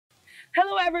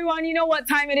Hello everyone, you know what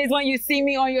time it is when you see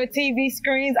me on your TV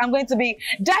screens. I'm going to be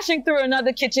dashing through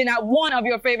another kitchen at one of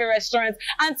your favorite restaurants.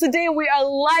 And today we are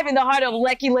live in the heart of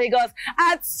Lekki, Lagos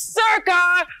at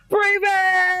Circa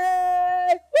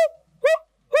Prive.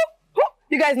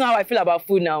 You guys know how I feel about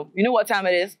food now. You know what time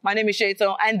it is. My name is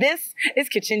Seyitan and this is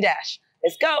Kitchen Dash.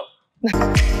 Let's go.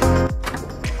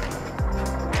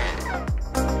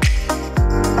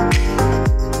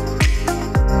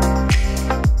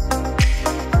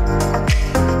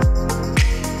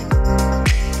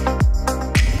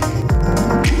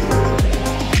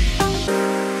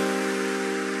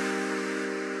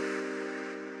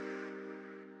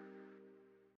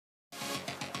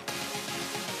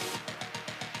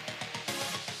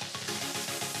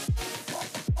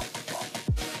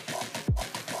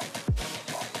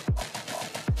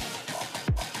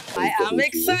 I am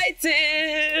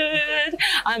excited.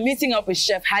 I'm meeting up with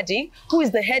Chef Hadi, who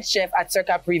is the head chef at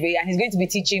Circa Prive, and he's going to be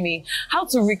teaching me how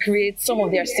to recreate some of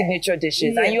their signature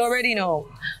dishes. Yes. And you already know,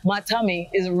 my tummy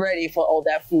is ready for all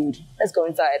that food. Let's go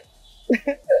inside.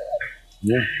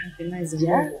 Yeah.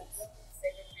 Yeah.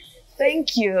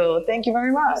 Thank you. Thank you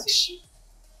very much.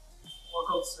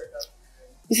 Welcome, Circa.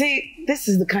 You see, this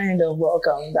is the kind of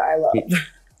welcome that I love.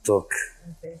 Talk.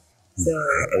 Okay. So,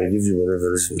 I'll give you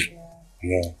whatever it is.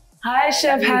 Yeah. Hi,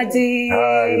 Chef Hadi.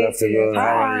 Hi, good afternoon. Hi.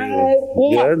 How are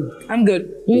you? Good? I'm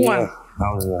good. Yeah.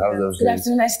 How's everything? Good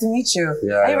afternoon. Nice to meet you.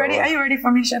 Yeah, Are you ready? Are you ready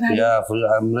for me, Chef Hadi? Yeah,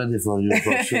 I'm ready for you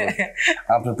for sure.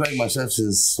 I'm preparing myself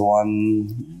since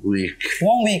 1 week.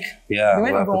 1 week? Yeah,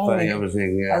 We're preparing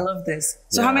everything. Yeah. I love this.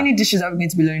 So how many dishes are we going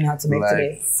to be learning how to make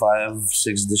today? 5,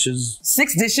 6 dishes.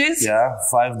 6 dishes? Yeah,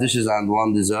 5 dishes and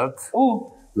 1 dessert.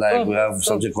 Oh. We have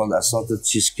something called assorted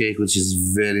cheesecake, which is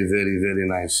very, very, very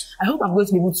nice. I hope I'm going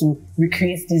to be able to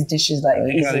recreate these dishes like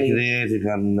you easily. can recreate, you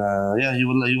can, yeah, you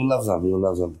will love them. You will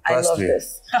love them. I love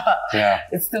this. Yeah.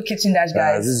 It's still Kitchen Dash,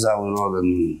 guys. This is how we roll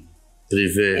in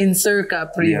Prive. In Circa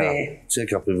Prive. Yeah,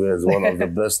 Circa Prive is one of the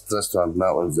best restaurants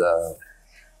now in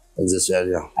this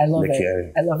area. I love it.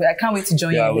 Area. I love it. I can't wait to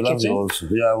join you in the kitchen. Yeah, we love you also.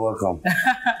 Yeah, welcome.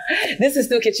 This is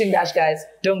still Kitchen Dash, guys.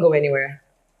 Don't go anywhere.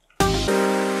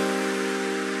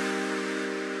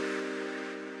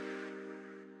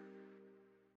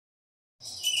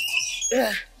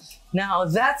 Now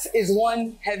that is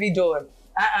one heavy door.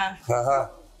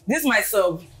 This is my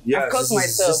sub. Yeah, I've cut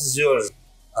myself. This is yours.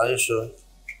 Are you sure?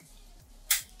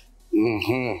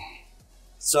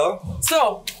 So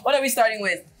what are we starting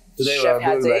with? Today we are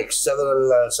doing like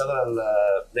several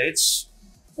plates.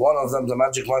 One of them the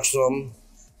magic mushroom,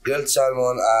 grilled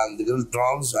salmon, and the grilled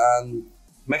prawns, and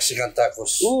Mexican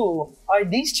tacos. Ooh, are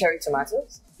these cherry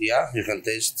tomatoes? Yeah, you can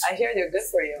taste. I hear they're good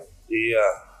for you.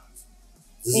 Yeah.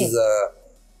 This is the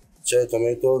cherry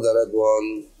tomato, the red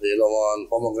one, the yellow one,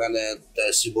 pomegranate,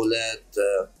 ciboulette,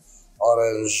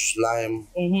 orange, lime.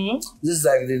 This is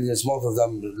the ingredients, most of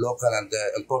them local and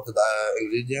imported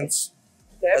ingredients.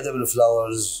 Okay. Edible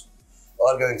flowers,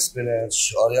 organic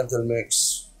spinach, oriental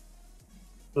mix.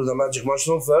 Do the magic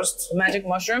mushroom first. The magic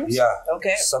mushrooms? Yeah.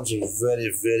 Okay. Something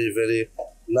very, very, very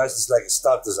nice. It's like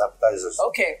starters, appetizers.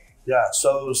 Okay. Yeah,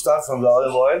 so we start from the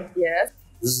olive oil. Yes.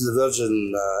 This is the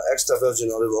virgin, extra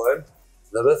virgin olive oil.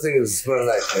 The best thing is smell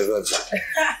like a virgin.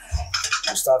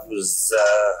 We start with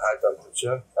high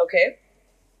temperature. Okay.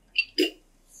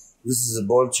 This is the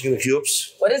boiled chicken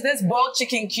cubes. What is this? Boiled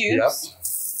chicken cubes?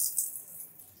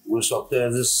 Yep. We saute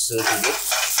this a little bit.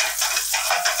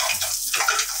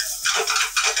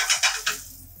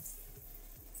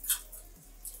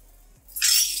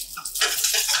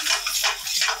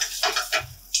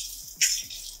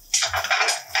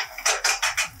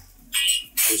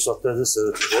 We saute this a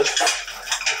little bit.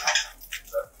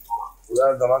 We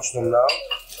add the mushroom now.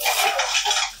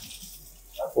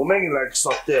 We'll make it like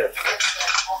saute.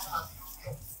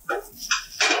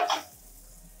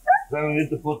 Then we need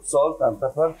to put salt and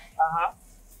pepper.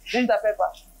 This is the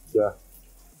pepper. Yeah.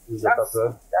 This is the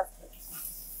pepper. That's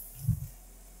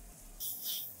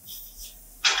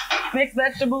good. Mixed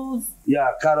vegetables.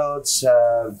 Yeah, carrots,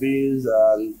 beans,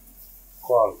 and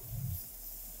corn.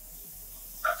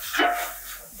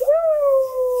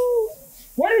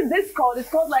 What is this called? It's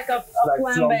called like a like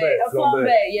flambe. A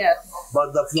flambe, yes.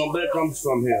 But the flambe comes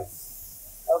from here.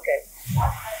 Okay.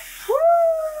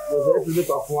 With a little bit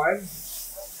of wine.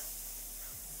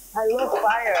 I love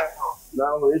fire.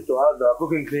 Now we need to add the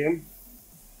cooking cream.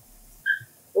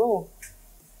 Ooh.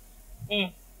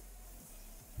 And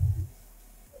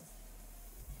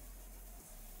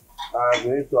we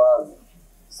need to add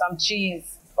some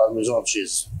cheese. Parmesan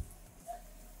cheese.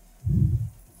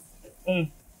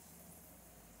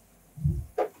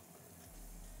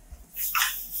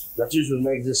 The cheese will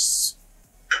make this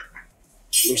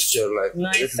mixture, like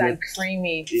Nice and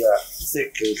creamy. Yeah,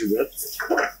 thick a little bit.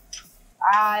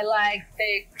 I like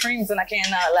thick creams and I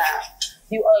cannot lie.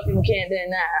 You other people can't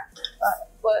deny.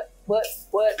 What?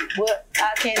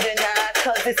 I can't deny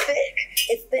because it's thick.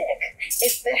 It's thick.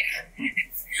 It's thick.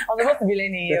 I'm supposed to be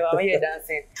leaning here. I'm here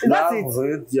dancing. That's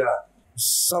it. Yeah,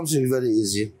 something very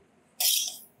easy.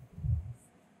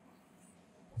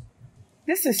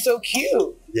 This is so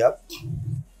cute. Yep.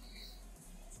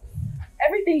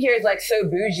 Everything here is like so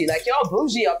bougie. Like y'all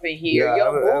bougie up in here. Yeah,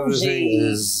 y'all bougie. everything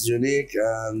is unique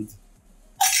and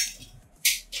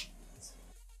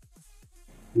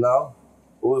now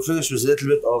we'll finish with a little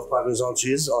bit of Parmesan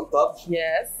cheese on top.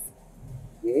 Yes.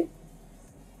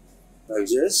 Like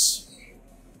this.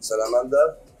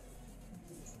 Salamander.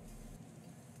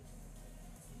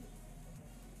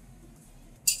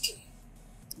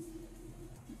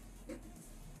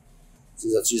 See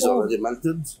the cheese already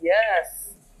melted?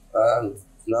 Yes. And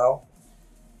now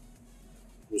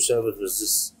we serve it with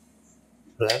this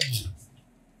bread.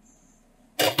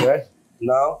 Okay.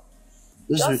 Now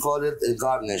this we call it a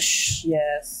garnish.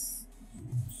 Yes.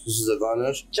 This is a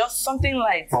garnish. Just something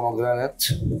light.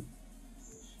 Pomegranate.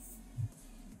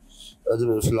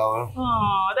 Edible flower.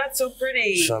 Oh, that's so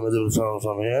pretty. Some edible flower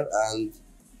from here, and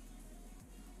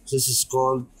this is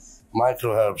called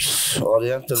micro herbs,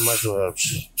 Oriental micro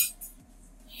herbs.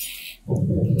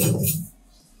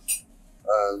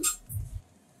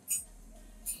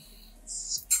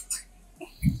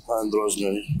 And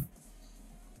rosemary.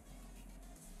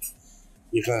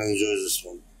 You can enjoy this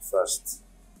one first.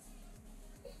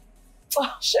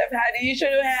 Oh, Chef Hattie, you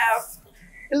should have.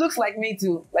 It looks like me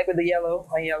too, like with the yellow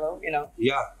on yellow, you know.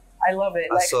 Yeah. I love it.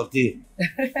 Like, Assorti.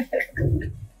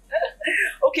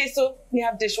 okay, so we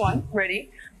have dish one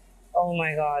ready. Oh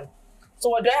my God. So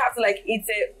what, do I have to like eat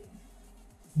it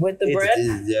with the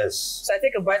bread? Yes. So I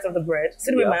take a bite of the bread.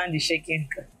 Sit with my hand is shaking.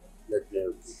 Let me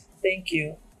help you. Thank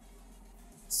you.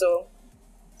 So,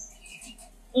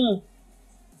 the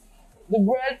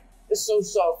bread is so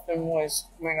soft and moist.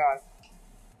 Oh my God.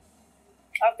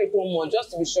 I have to take one more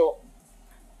just to be sure.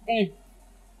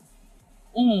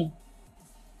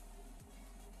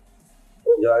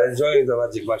 You're enjoying the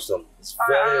magic mushroom. It's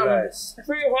very nice. It's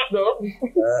pretty hot though.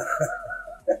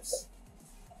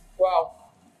 Wow.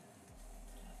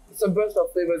 It's the burst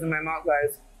of flavors in my mouth,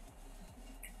 guys.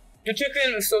 The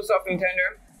chicken is so soft and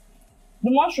tender.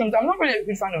 The mushrooms, I'm not really a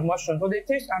big fan of mushrooms, but they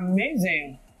taste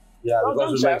amazing. Yeah, Well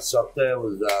because done, we make sauté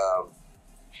with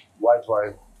white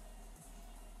wine.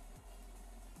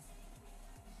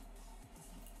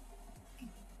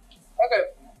 Okay,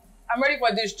 I'm ready for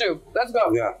dish two. Let's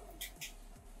go. Yeah.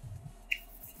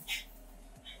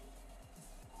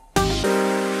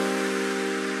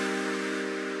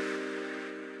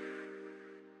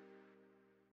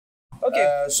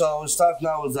 Okay. So we start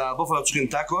now with buffalo chicken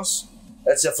tacos.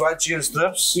 It's a fried chicken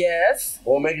strips. Yes.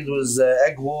 We'll make it with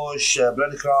egg wash,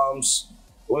 breadcrumbs.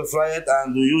 We'll fry it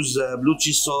and we use blue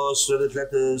cheese sauce, shredded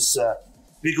lettuce,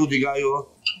 pico de gallo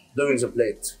during the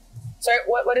plate. Sorry,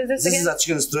 what is this This again? is a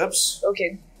chicken strips.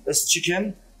 Okay. It's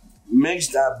chicken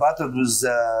mixed, buttered with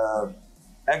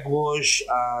egg wash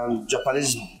and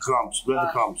Japanese crumbs,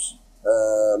 breadcrumbs.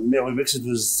 We mix it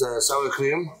with sour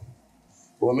cream.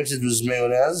 We'll mix it with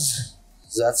mayonnaise.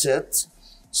 That's it.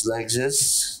 It's like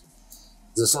this.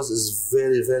 The sauce is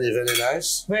very, very, very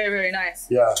nice. Very, very nice.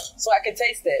 Yeah. So I can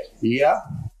taste it. Yeah.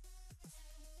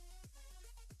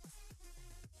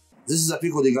 This is a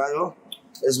pico de gallo.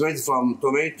 It's made from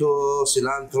tomato,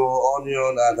 cilantro,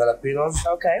 onion, and jalapenos.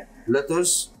 Okay.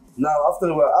 Lettuce. Now,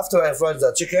 after I fried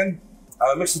the chicken,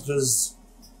 I mix it with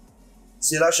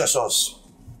sriracha sauce.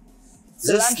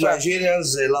 This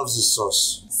Nigerians, they love this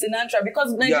sauce. Cilantro,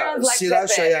 because Nigerians like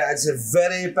sriracha, pepper. yeah, it's a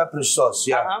very peppery sauce.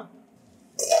 Yeah.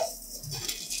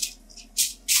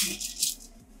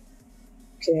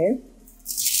 Okay.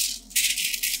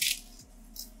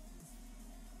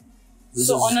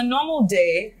 So on a normal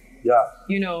day,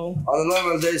 you know. On a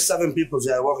normal day, 7 people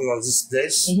they are working on this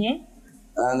dish.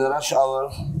 And the rush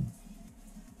hour.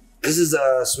 This is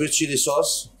the sweet chili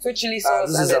sauce. Sweet chili sauce.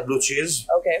 And this is a blue cheese.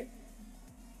 Okay.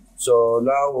 So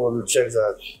now we'll check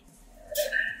that.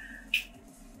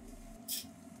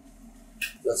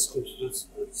 That's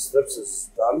strips is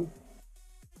done.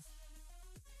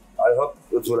 I hope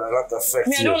it will not affect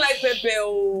you. I don't like pepper.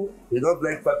 You don't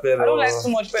like pepper? I don't like too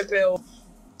much pepper.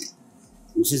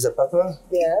 You see the pepper?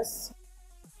 Yes.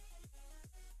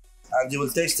 And you will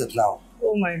taste it now.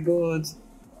 Oh my God.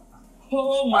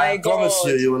 Oh my God. I promise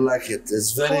you, you will like it.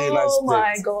 It's very nice. Oh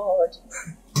my God.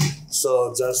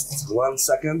 So just 1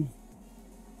 second.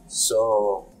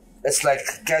 So it's like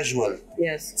casual.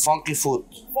 Yes. Funky food.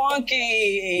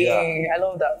 Funky. Yeah. I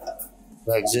love that.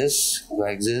 like this,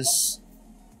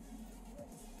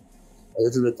 a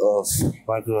little bit of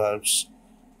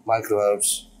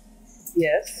microherbs,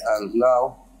 Yes. and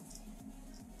now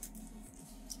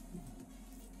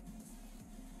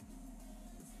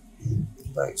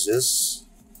like this.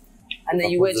 And then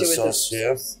I you put wedge the it with the sauce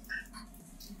here,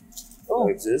 Oh.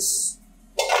 like this,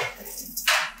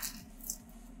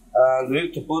 and we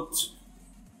need to put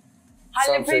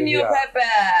something Jalapeno here. pepper.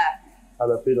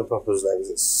 Jalapeno peppers like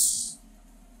this.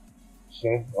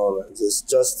 Okay, all like this,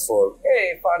 just for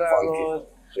Hey, Father funky. Lord.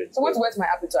 Okay, So what's whet my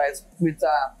appetite with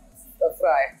a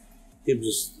fry? keep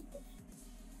this.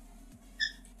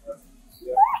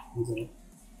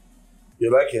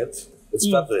 You like it? It's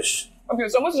pepperish. Okay,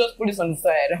 so I'm going to just put this on the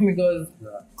side because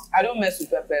I don't mess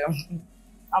with pepper.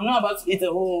 I'm not about to eat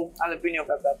a whole jalapeno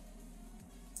pepper.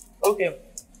 Okay.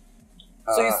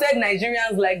 So you said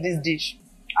Nigerians like this dish,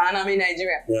 and I'm in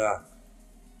Nigeria. Yeah.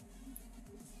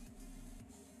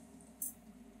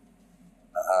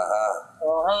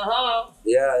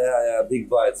 Yeah. Big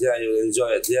bite. Yeah, you'll enjoy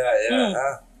it.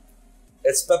 Yeah.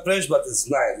 It's pepperish, but it's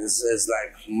nice. It's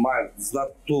like mild. It's not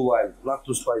too wild, not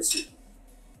too spicy.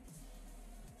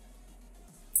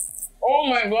 Oh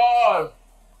my god!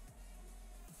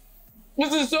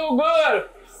 This is so good!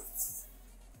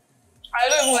 I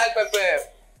don't even like pepper.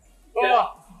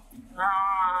 Oh.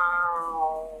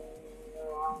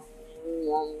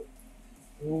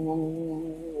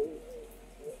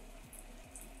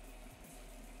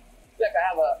 Like I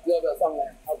have a little bit of something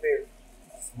up here.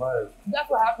 Smile. That's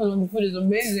what happens when the food is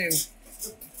amazing.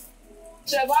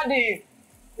 Chef Adi,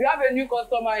 we have a new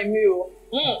customer in me. You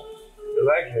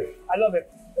like it? I love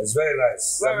it. It's very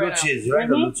nice. The Very blue nice. cheese. You like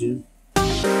the blue cheese?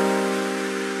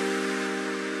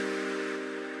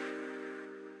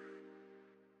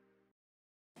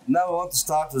 Now we want to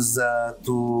start with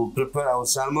to prepare our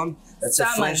salmon. It's a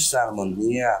fresh salmon.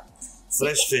 Yeah,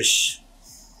 fresh fish.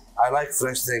 I like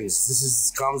fresh things.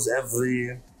 This comes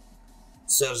every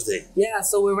Thursday. Yeah,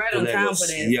 so we're right to on time Lagos. for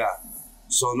this. Yeah.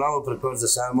 So now we prepare the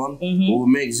salmon. We'll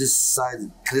make this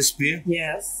side crispy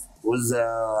Yes. with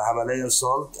Himalayan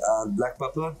salt and black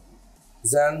pepper.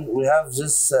 Then we have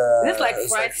this. Is this like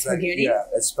fried spaghetti? Yeah,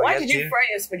 it's spaghetti. Why did you fry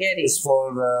your spaghetti? It's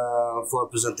for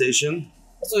presentation.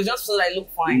 So it's just so that it look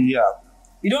fine. Yeah.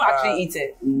 You don't actually eat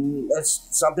it. It's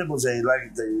some people they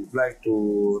like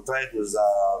to try it with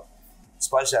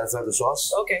spicy Alfredo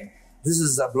sauce. Okay. This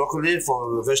is the broccoli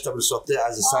for vegetable sauté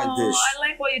as a side dish. I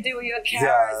like what you do with your carrots.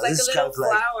 Yeah, Like this a is little kind of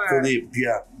like flower. tulip.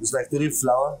 Yeah, it's like tulip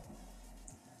flower.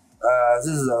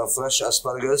 This is fresh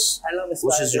asparagus. I love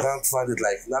asparagus. Which is you can't find it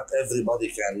like not everybody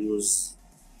can use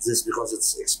this because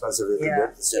it's expensive a little bit.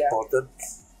 It's imported.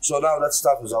 So now let's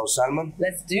start with our salmon.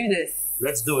 Let's do this.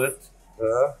 Let's do it.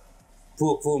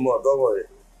 Pull more. Don't worry.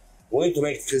 We need to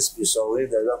make it crispy, so we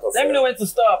need a lot of. Let me know when to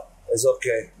stop. It's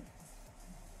okay.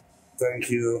 Thank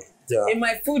you. Yeah. In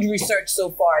my food research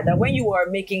so far, that when you are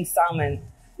making salmon,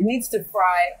 it needs to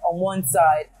fry on one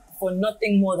side for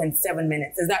nothing more than 7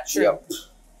 minutes. Is that true? Yep.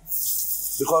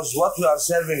 Because what we are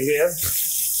serving here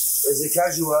is a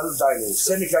casual dining,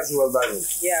 semi-casual dining.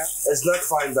 Yeah. It's not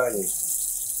fine dining.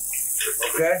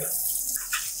 Okay?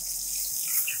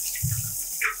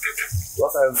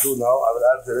 What I will do now, I will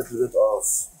add a little bit of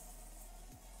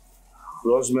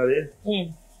rosemary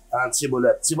and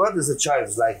ciboulette. Ciboulette is a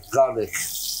chives, like garlic.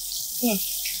 Just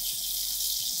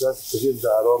to give the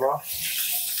aroma.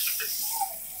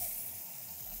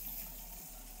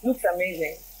 Looks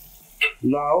amazing.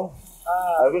 Now,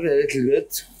 I will a little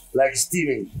bit like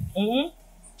steaming.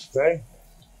 Okay?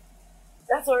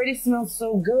 That already smells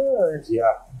so good.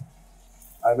 Yeah.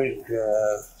 I think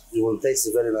you will taste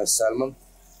a very nice salmon.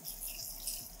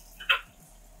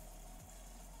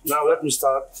 Now let me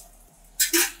start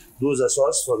do the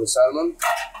sauce for the salmon,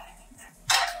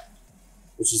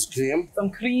 which is cream.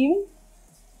 Some cream.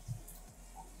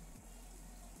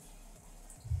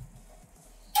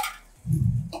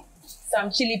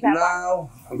 Some chili pepper. Now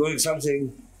I'm doing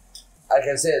something I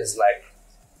can say it's like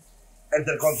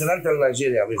intercontinental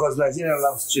Nigeria because Nigeria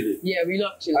loves chili. Yeah, we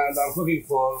love chili. And I'm cooking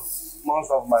for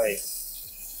most of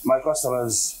my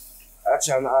customers,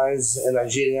 HNIs and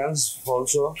Nigerians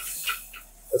also.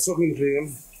 It's cooking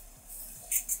cream.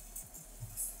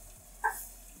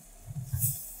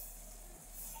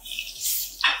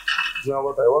 Now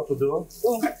what I want to do,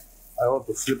 I want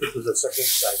to flip it to the second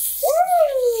side.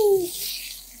 Ooh!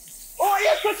 Oh,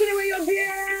 you're cooking it with your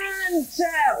beard,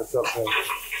 chef. That's okay.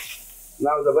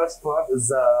 Now the best part is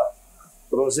the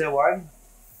rosé wine.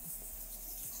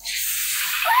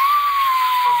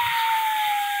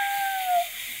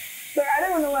 Sir, I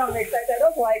don't even know why I'm excited. I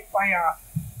don't like fire.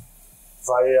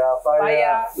 Fire. Fire.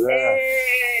 Yeah.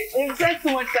 Hey, we've spent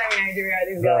too much time in Nigeria,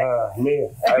 this guy. Me,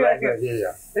 I like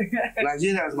Nigeria.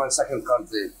 Nigeria is my second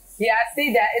country. Yeah, I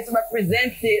see that. It's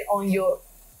represented on your...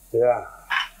 Yeah.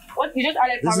 What? You just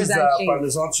added This is Parmesan cheese.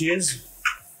 Parmesan cheese.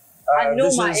 I know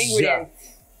this my is,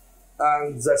 ingredients. Yeah.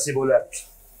 And the ciboulette.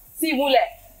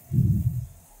 Ciboulette.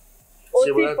 Oti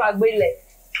Ciboulette. fagbele.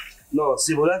 No,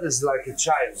 ciboulette is like a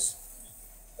chives.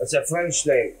 It's a French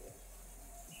name.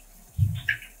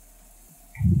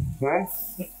 Huh?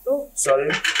 Oh.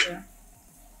 Sorry. Yeah.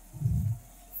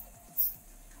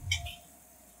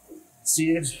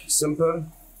 See it? Simple.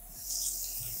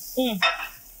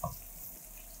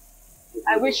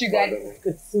 I wish you guys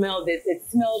could smell this. It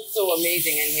smells so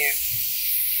amazing in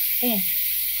here.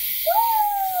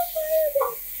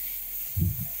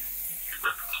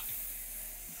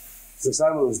 The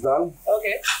salmon is done.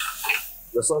 Okay.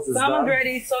 The sauce is Salmon's done.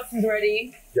 ready. Sauce is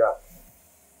ready. Yeah.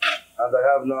 And I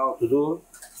have now to do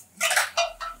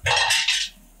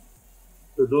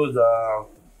the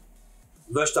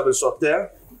vegetable sauté.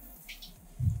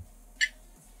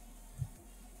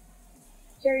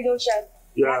 Here you go, chef.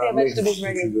 Yeah, Have your make vegetables it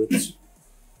ready. good.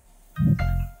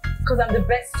 Because I'm the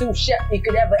best sous chef you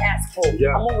could ever ask for. Yeah.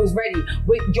 I'm always ready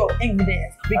with your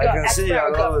ingredients. We I got can see you're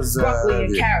asparagus, always, broccoli, and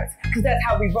ready. carrots. Because that's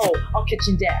how we roll on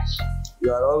Kitchen Dash.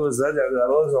 You are always ready. You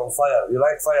are always on fire. You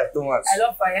like fire too much. I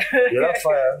love fire. You love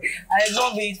fire. I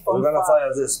love it from We're gonna far.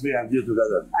 fire this, me and you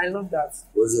together. I love that.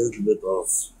 With a little bit of,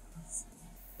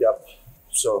 yep.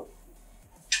 So,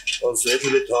 also a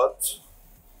little bit hot.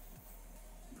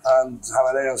 And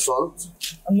Himalayan salt.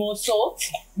 More salt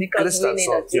because Crystal we need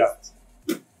salt, a taste. yeah.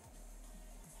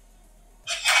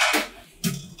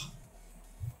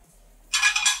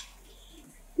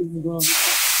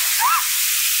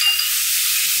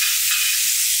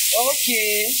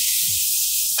 Okay.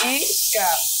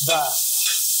 Ikaba.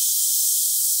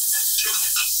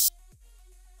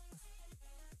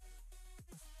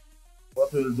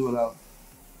 What we'll do now?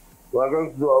 We are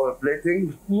going to do our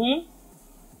plating.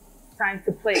 Time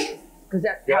to plate. Because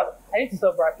that's Yeah. how I need to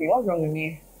stop rapping. What's wrong with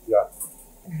me? Yeah.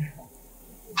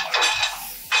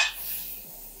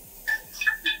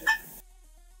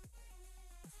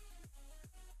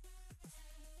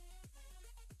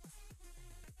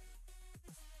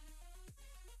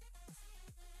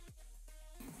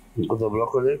 Put the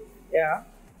broccoli. Yeah.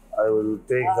 I will take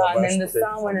the And then mashed the potato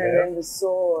salmon from and here. then the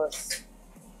sauce.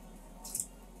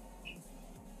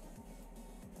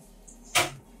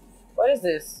 What is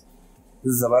this?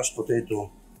 This is a mashed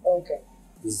potato. Okay.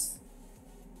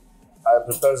 I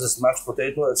prepare this mashed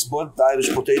potato. It's boiled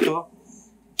Irish potato,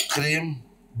 cream,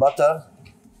 butter,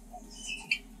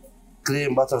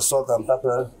 salt, and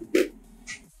pepper.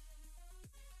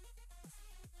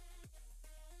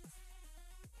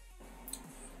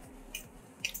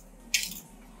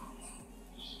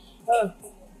 Oh.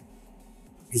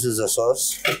 This is the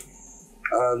sauce.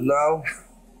 And now,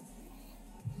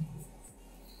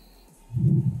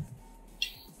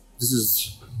 this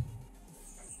is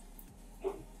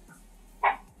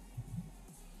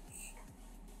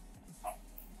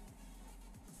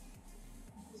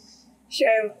Chef,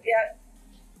 yeah.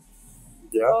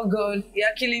 yeah. Oh, good. You're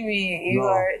killing me. You No.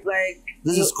 are like.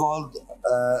 This is called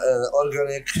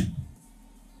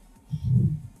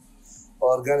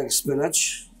organic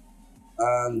spinach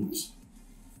and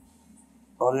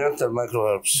oriental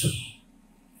microherbs.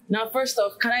 Now, first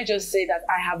off, can I just say that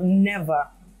I have never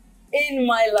in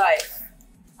my life,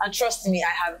 and trust me,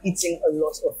 I have eaten a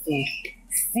lot of food,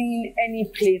 seen any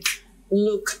plate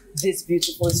look this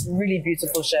beautiful. It's really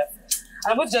beautiful, chef.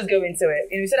 And I'm going to just go into it.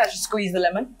 You said I should squeeze the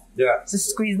lemon. Yeah. Just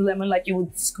squeeze the lemon like you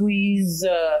would squeeze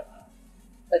a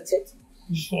tit.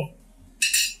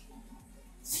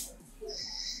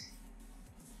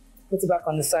 Put it back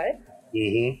on the side.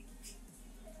 Mm-hmm.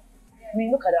 I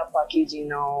mean, look at that packaging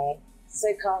now.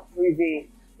 Circa Prive.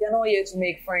 They're not here to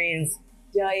make friends.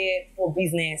 They're here for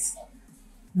business.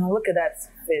 Now look at that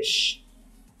fish.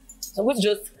 So I'm going to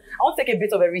I want to take a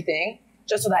bit of everything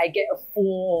just so that I get a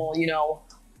full,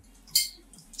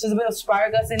 Just a bit of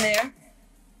asparagus in there.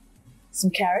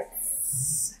 Some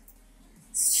carrots.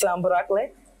 Some broccoli.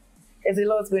 There's a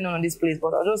lot going on this place,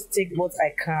 but I'll just take what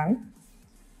I can.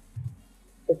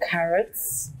 The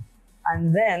carrots.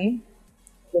 And then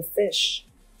the fish.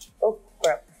 Oh,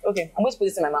 crap. Okay, I'm going to put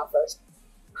this in my mouth first.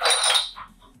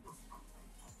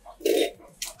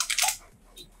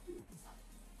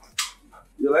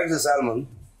 You like the salmon?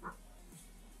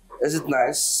 Is it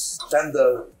nice?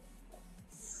 Tender.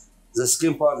 The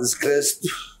skin part is crisp.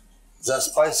 The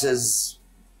spices.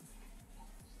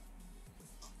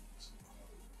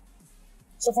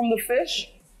 So from the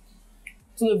fish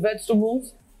to the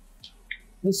vegetables,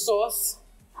 the sauce,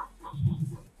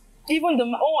 Even the,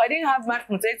 oh, I didn't have mashed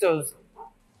potatoes.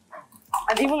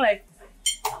 And even like,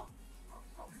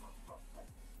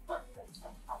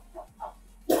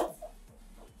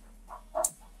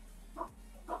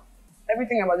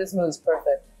 everything about this meal is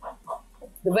perfect.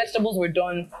 The vegetables were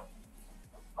done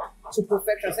to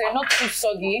perfection. So they're not too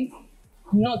soggy,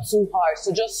 not too hard.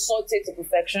 So just saute to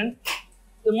perfection.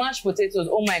 The mashed potatoes,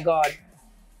 oh my God.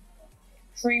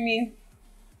 Creamy,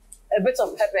 a bit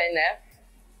of pepper in there.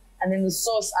 And then the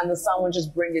sauce and the salmon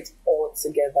just bring it all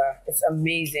together. It's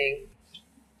amazing.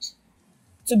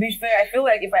 To be fair, I feel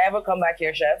like if I ever come back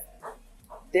here, chef,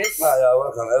 this... Ah, yeah,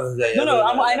 welcome every day. No,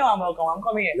 I know I'm welcome. I'm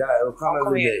coming here. Yeah, I will come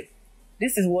every day.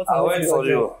 This is what I'll wait for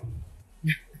you.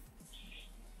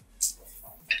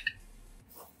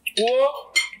 Whoa,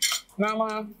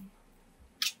 Mama.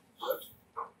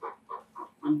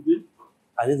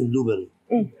 I need a blueberry.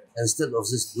 Instead of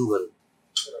this blueberry.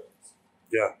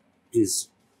 Yeah, please.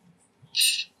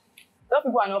 A lot of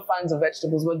people are not fans of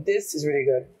vegetables, but this is really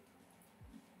good.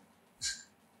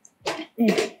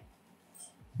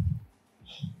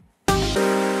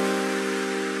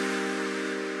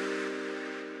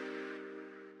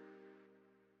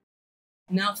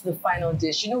 Now to the final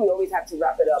dish. You know we always have to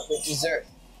wrap it up with dessert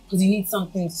because you need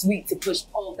something sweet to push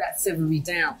all of that savory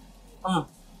down.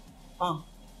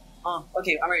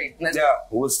 Okay, I'm ready. Let's go.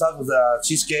 We'll start with the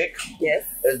cheesecake. Yes.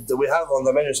 We have on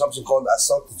the menu something called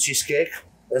assorted cheesecake.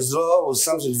 It's raw with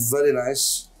something very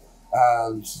nice,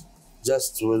 and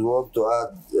just we want to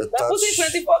add a touch. Put it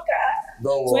 24 karat.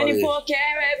 Don't worry. 24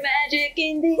 karat magic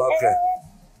in the Okay. air.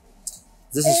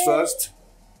 This is first.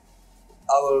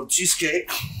 Our cheesecake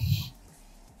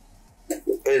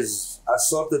is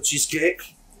assorted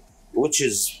cheesecake, which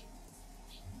is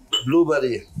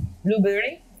blueberry.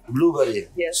 Blueberry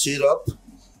Yes. syrup.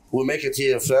 We make it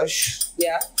here fresh.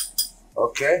 Yeah.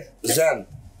 Okay. Then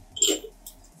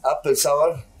apple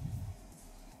sour.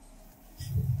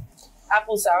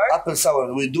 Apple sour. Apple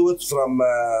sour. We do it from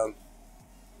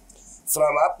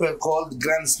apple called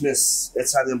Grand Smith.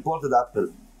 It's an imported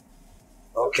apple.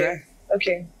 Okay.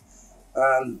 Okay.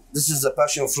 And this is the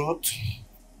passion fruit.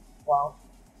 Wow.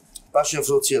 Passion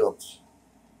fruit syrup.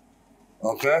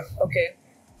 Okay. Okay.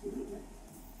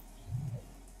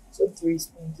 So 3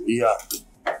 spoons. Yeah.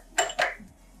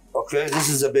 Okay. This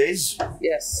is the base.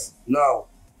 Yes. Now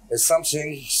it's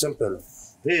something simple.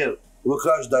 Here we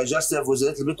crush digestive with a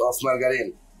little bit of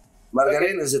margarine.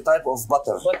 Margarine is a type of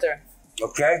butter. Butter.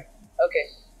 Okay. Okay.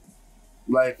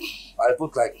 Like I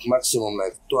put like maximum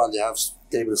like 2.5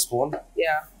 tablespoons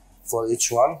Yeah. for each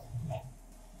one.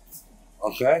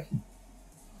 Okay.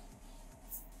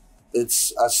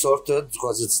 It's assorted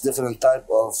because it's different type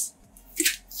of.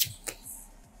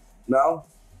 Now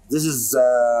this is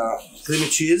creamy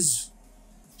cheese.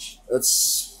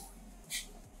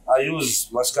 I use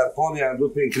mascarpone and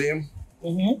whipping cream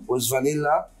with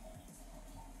vanilla.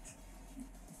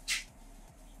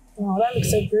 Oh, that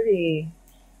looks so pretty.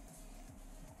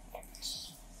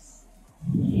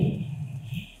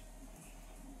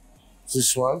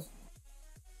 This one.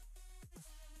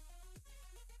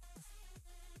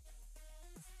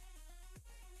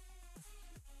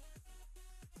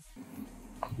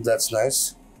 That's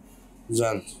nice.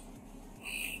 Then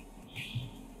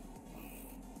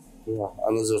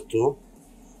another 2.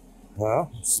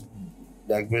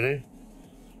 Blackberry.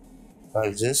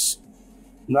 Like this.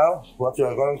 Now what we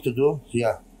are going to do,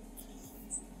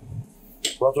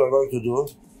 what we are going to do,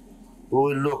 we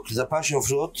will look the passion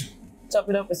fruit. Top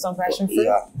it up with some passion fruit.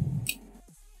 Yeah.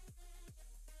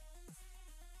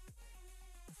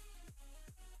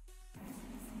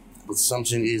 It's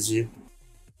something easy.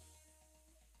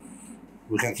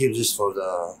 We can keep this for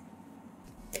the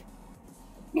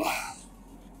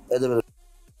edible.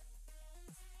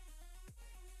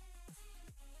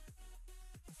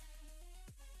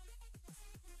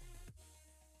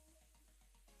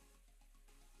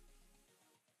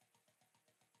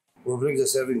 We'll bring the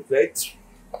serving plate.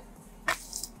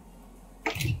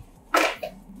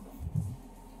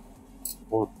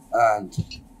 And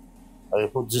I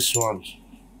put this one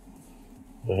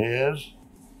here.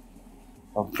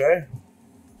 Okay.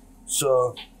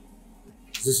 So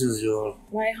this is your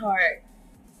My heart.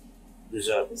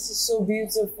 dessert. This is so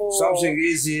beautiful. Something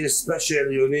easy,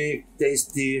 special, unique,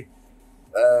 tasty,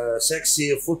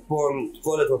 sexy, food porn,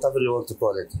 call it whatever you want to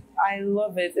call it. I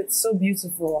love it. It's so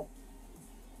beautiful.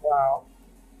 Wow.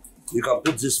 You can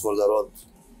put this for the road.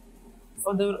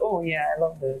 Oh yeah, I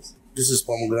love this. This is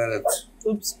pomegranate.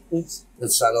 Oops.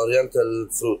 It's an oriental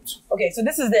fruit. Okay, so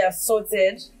this is the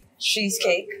assorted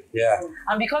cheesecake. Yeah.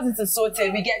 And because it's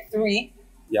assorted, we get 3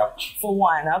 Yeah. for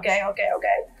 1. Okay.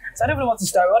 So I don't know what to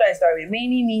start with. What do I start with?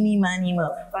 Meeny, meeny, miny, mo.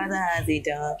 Father has a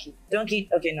donkey. Donkey?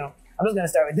 Okay, no. I'm just going to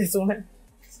start with this one.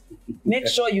 Make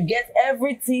sure you get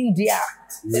everything there.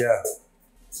 Yeah.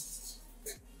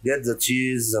 Get the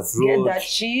cheese, the fruit. Get that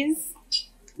cheese.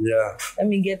 Yeah. Let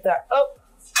me get that. Oh,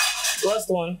 last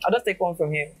one. I'll just take one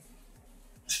from here.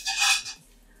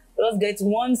 Let's get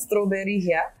one strawberry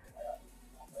here.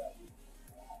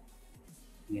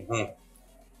 Mm-hmm.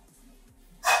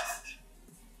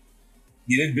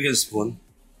 You need bigger spoon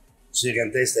so you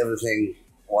can taste everything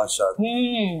one shot.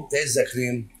 Taste the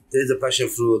cream, taste the passion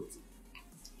fruit.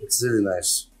 It's really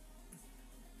nice.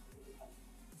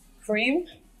 Cream?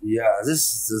 Yeah,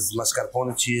 this is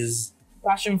mascarpone cheese.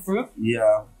 Passion fruit?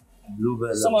 Yeah.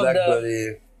 Blueberry, Some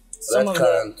blackberry, red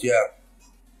currant, yeah.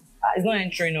 It's not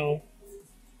entering, no.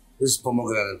 This is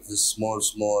pomegranate, this small.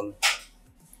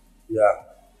 Yeah.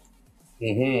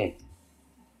 Mm-hmm.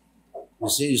 You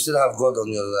see, you still have gold on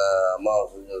your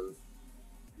mouth, on your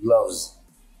gloves.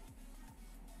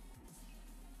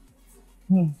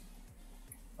 I'm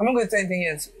not going to say anything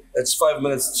else. It's 5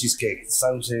 minutes cheesecake. It's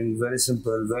something very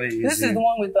simple, very easy. This is the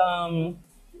one with,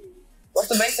 what's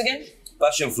the base again?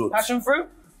 Passion fruit. Passion fruit?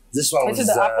 This one This was,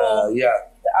 is the apple. yeah.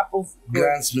 The apple fruit.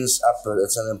 Grand Smith apple.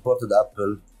 It's an imported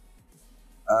apple.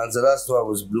 And the last one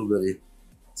was blueberry.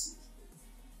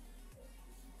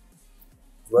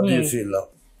 What do you feel now?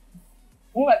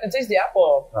 I can taste the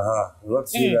apple. What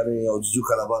feel any Ojuju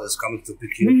Calabar is coming to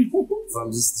pick you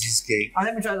from this cheesecake?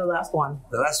 Let me try the last one.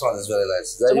 The last one is very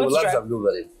nice. So You will love the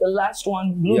blueberry. The last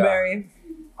one, blueberry.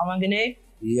 I'm going to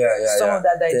Yeah. some of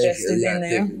that digested take, in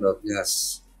there. Take it up,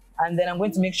 yes. And then I'm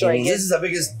going to make sure I get... This is the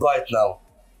biggest bite now.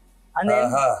 And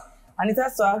then... Anita,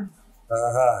 sir.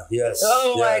 Yes.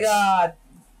 Oh yes. my God.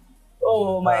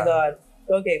 Oh my God.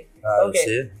 Okay.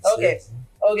 Okay. Okay.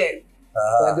 Okay.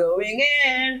 We're going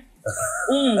in.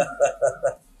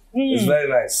 It's very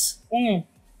nice.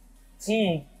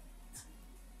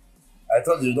 I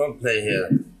told you don't play here.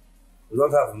 We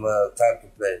don't have time to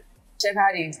play. Chef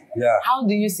Hadi. Yeah. How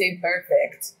do you say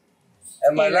perfect?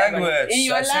 In my language. In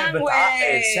your language.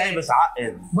 Say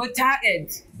بتعقد. بتعقد.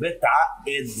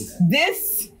 بتعقد.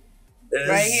 This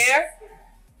right here.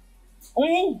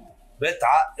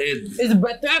 بتعقد. Is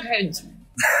بتعقد.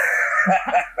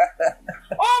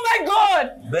 Oh my God.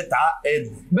 بتعقد.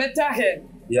 بتعقد.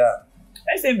 Yeah.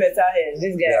 I say بتعقد.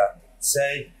 This guy. Yeah.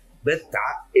 Say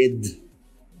بتعقد.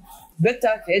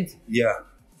 بتعقد. Yeah.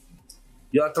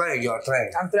 You are trying.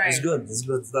 I'm trying. It's good. It's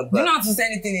not bad. Do you know how to say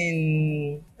anything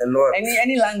in what?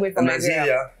 any language from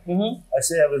Nigeria? I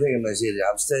say everything in Nigeria.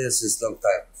 I'm staying since long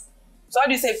time. So how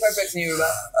do you say perfect in Yoruba?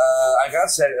 I can't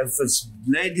say if it's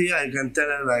lady, I can tell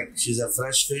her like she's a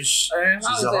fresh fish.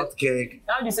 She's a hot cake.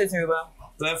 How do you say it in Yoruba?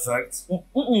 Perfect.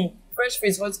 Fresh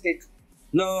fish, hot cake.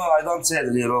 No, I don't say it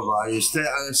in Yoruba.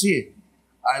 See,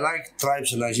 I like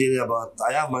tribes in Nigeria, but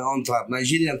I have my own tribe.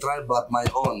 Nigerian tribe, but my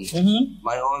own.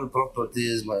 My own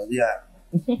properties, but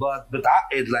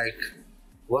like,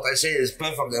 what I say is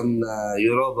perfect in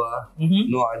Yoruba.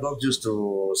 No, I don't used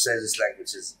to say these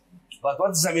languages. But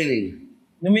what's the meaning?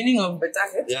 The meaning of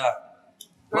betaked? Yeah.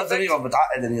 What's the meaning of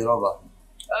betaked in Yoruba?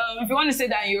 If you want to say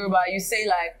that in Yoruba, you say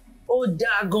like, oh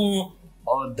dagon.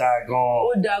 Oh dagon.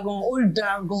 Oh dagon. Oh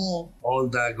dagon. Oh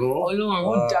dagon. Oh no,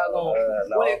 oh dagon.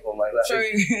 For my life.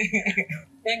 Sorry.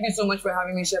 Thank you so much for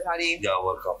having me, Chef Hadi. You're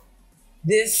welcome.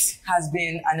 This has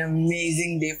been an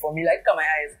amazing day for me. Like, look at my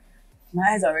eyes. My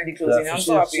eyes are already closing. I'm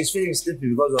so happy. She's feeling sleepy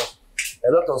because of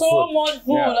a lot of so food. Much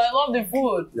food. Yeah. I love the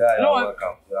food. Yeah, you're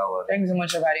welcome. Thank you so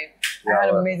much, Chef Hadi. I had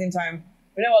an amazing time.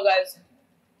 You know what, guys?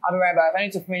 I'll be right back. I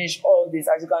need to finish all this.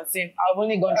 As you can see, I've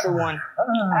only gone through one.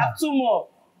 I have two more.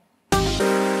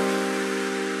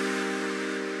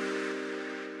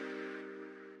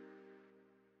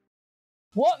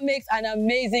 What makes an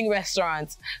amazing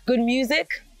restaurant? Good music,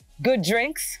 good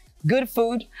drinks, good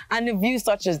food, and a view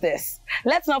such as this.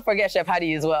 Let's not forget Chef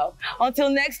Hadi as well. Until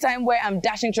next time, where I'm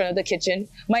dashing through another kitchen,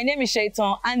 my name is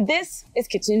Seyitan, and this is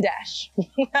Kitchen Dash.